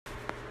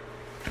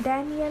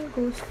Daniel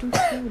goes to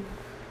school.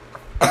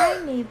 My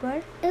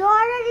neighbor. You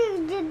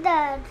already did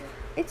that.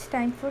 It's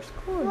time for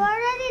school. You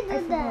already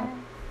did that.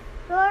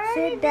 You already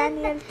Said did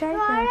Daniel that. Tiger.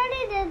 You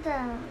already did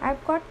that.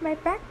 I've got my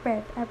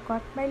backpack, I've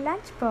got my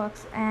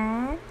lunchbox,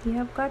 and you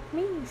have got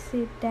me,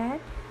 said Dad,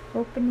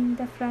 opening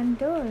the front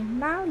door.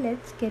 Now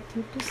let's get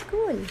you to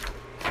school.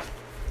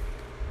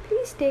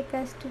 Please take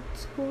us to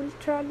school,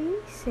 trolley,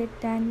 said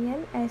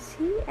Daniel as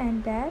he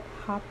and Dad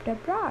hopped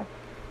abroad.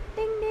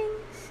 Ding ding,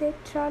 said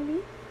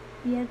Trolley.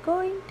 We are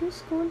going to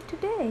school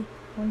today.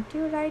 Won't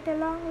you ride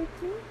along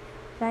with me?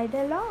 Ride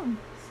along,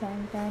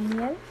 sang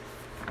Daniel.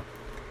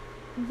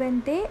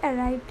 When they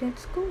arrived at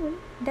school,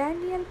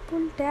 Daniel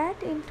pulled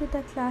Dad into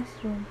the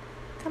classroom.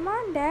 Come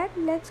on, Dad,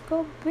 let's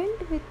go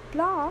build with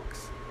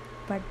blocks.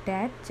 But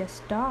Dad just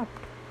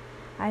stopped.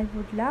 I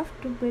would love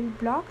to build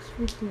blocks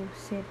with you,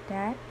 said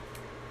Dad.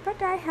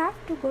 But I have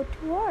to go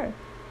to work.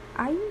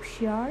 Are you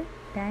sure?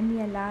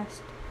 Daniel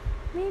asked.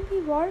 Maybe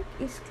work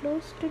is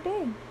closed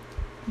today.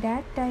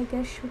 Dad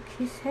Tiger shook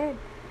his head.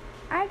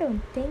 I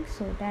don't think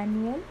so,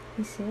 Daniel,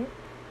 he said.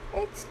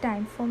 It's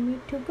time for me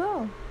to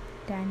go.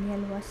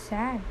 Daniel was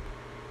sad.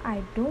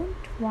 I don't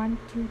want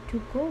you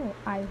to go.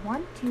 I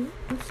want you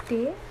to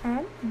stay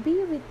and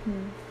be with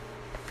me.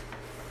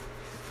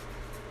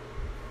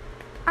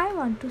 I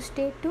want to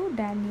stay too,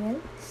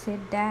 Daniel,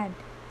 said Dad.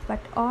 But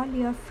all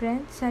your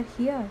friends are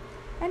here,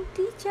 and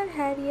Teacher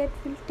Harriet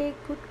will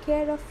take good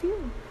care of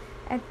you.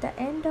 At the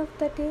end of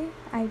the day,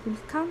 I will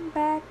come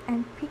back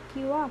and pick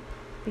you up,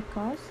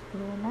 because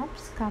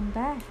grown-ups come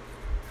back.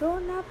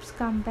 Grown-ups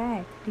come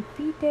back,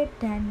 repeated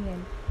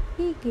Daniel.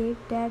 He gave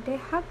Dad a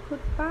hug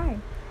goodbye.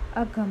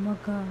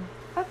 Ugga-mugga,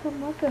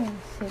 ugga-mugga,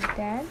 said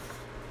Dad.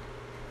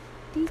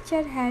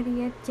 Teacher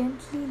Harriet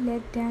gently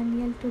led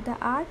Daniel to the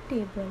art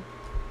table.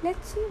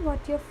 Let's see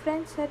what your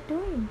friends are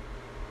doing.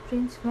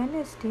 Prince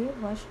Wednesday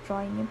was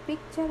drawing a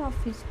picture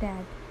of his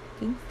dad,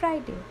 King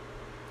Friday.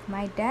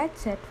 My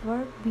dad's at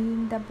work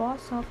being the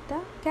boss of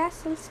the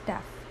castle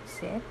staff, he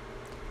said.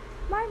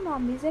 My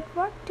mom is at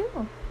work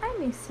too. I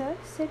miss her,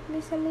 said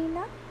Miss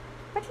Elena.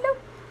 But look,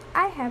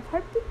 I have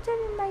her picture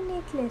in my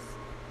necklace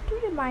to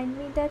remind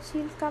me that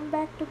she'll come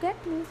back to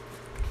get me.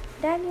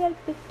 Daniel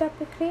picked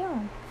up a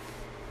crayon.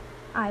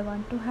 I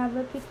want to have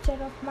a picture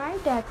of my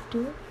dad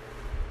too.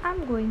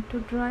 I'm going to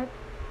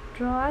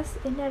draw us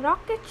in a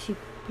rocket ship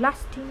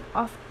blasting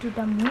off to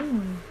the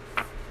moon.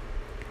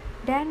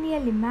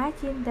 Daniel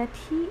imagined that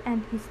he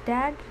and his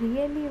dad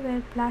really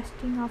were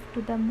blasting off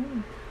to the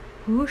moon.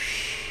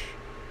 Whoosh!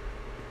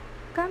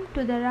 Come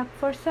to the rock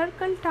for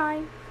circle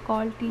time,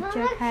 called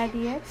Teacher Mama,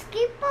 Harriet.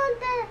 Skip all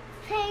the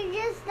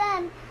pages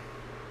that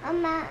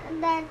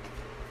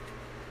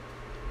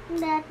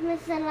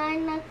Miss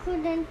Elena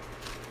couldn't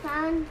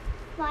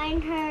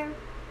find her.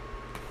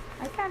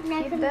 I can't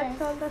necklace. skip,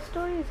 that's all the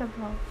story is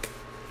about.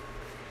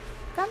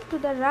 Come to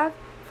the rug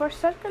for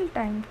circle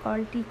time,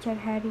 called Teacher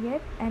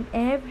Harriet, and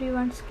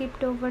everyone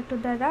skipped over to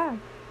the rug.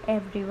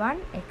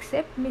 Everyone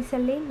except Miss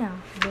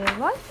Elena. Where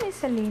was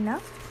Miss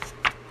Elena?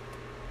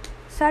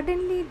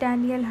 Suddenly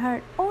Daniel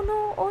heard, oh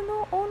no, oh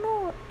no, oh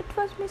no, it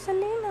was Miss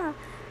Elena.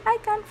 I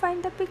can't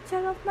find the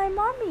picture of my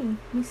mommy.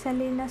 Miss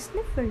Elena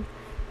sniffled.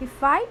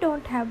 If I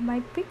don't have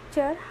my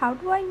picture, how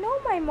do I know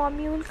my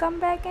mommy will come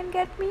back and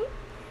get me?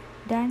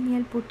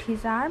 Daniel put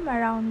his arm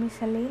around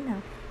Miss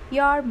Elena.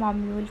 Your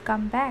mommy will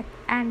come back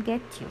and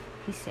get you,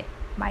 he said.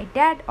 My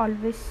dad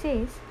always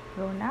says,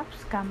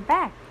 grown-ups come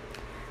back.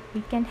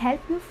 We can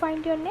help you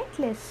find your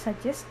necklace,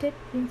 suggested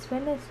Prince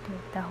Wednesday.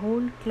 The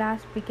whole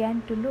class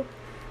began to look.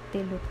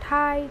 They looked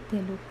high,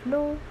 they looked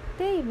low,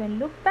 they even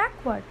looked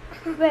backward.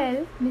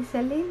 Well, Miss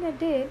Elena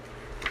did,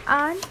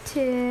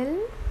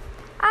 until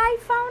I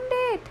found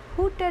it,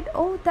 hooted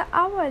Oh the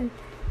owl,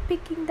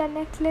 picking the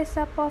necklace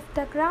up off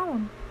the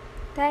ground.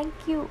 Thank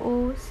you,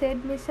 Oh,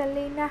 said Miss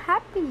Elena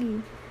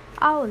happily.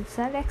 Owls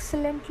are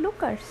excellent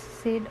lookers,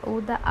 said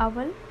Oh the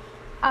owl.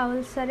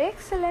 Owls are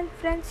excellent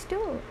friends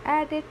too,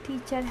 added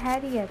Teacher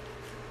Harriet.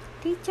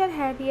 Teacher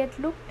Harriet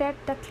looked at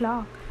the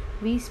clock.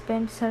 We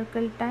spent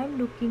circle time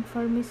looking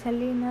for Miss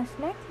Elena's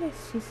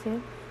necklace, she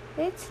said.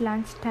 It's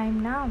lunch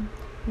time now.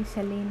 Miss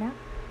Elena,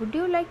 would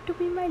you like to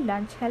be my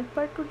lunch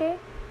helper today?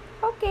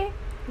 Okay,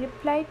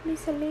 replied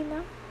Miss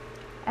Elena.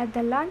 At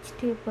the lunch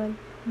table,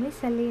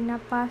 Miss Elena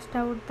passed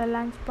out the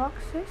lunch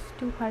boxes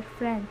to her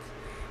friends.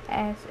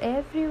 As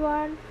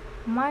everyone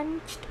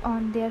munched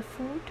on their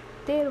food,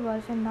 there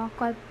was a knock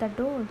at the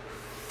door.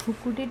 Who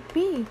could it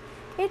be?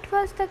 It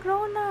was the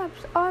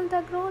grown-ups. All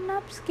the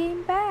grown-ups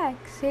came back,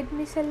 said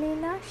Miss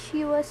Elena.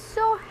 She was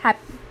so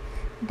happy.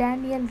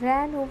 Daniel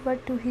ran over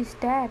to his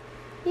dad.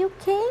 You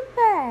came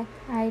back.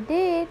 I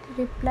did,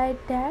 replied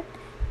Dad.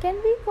 Can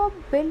we go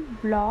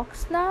build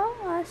blocks now?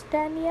 Asked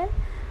Daniel.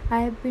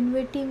 I have been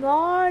waiting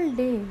all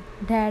day,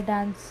 Dad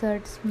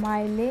answered,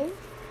 smiling.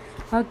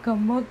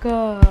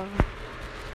 Ugga-mugga.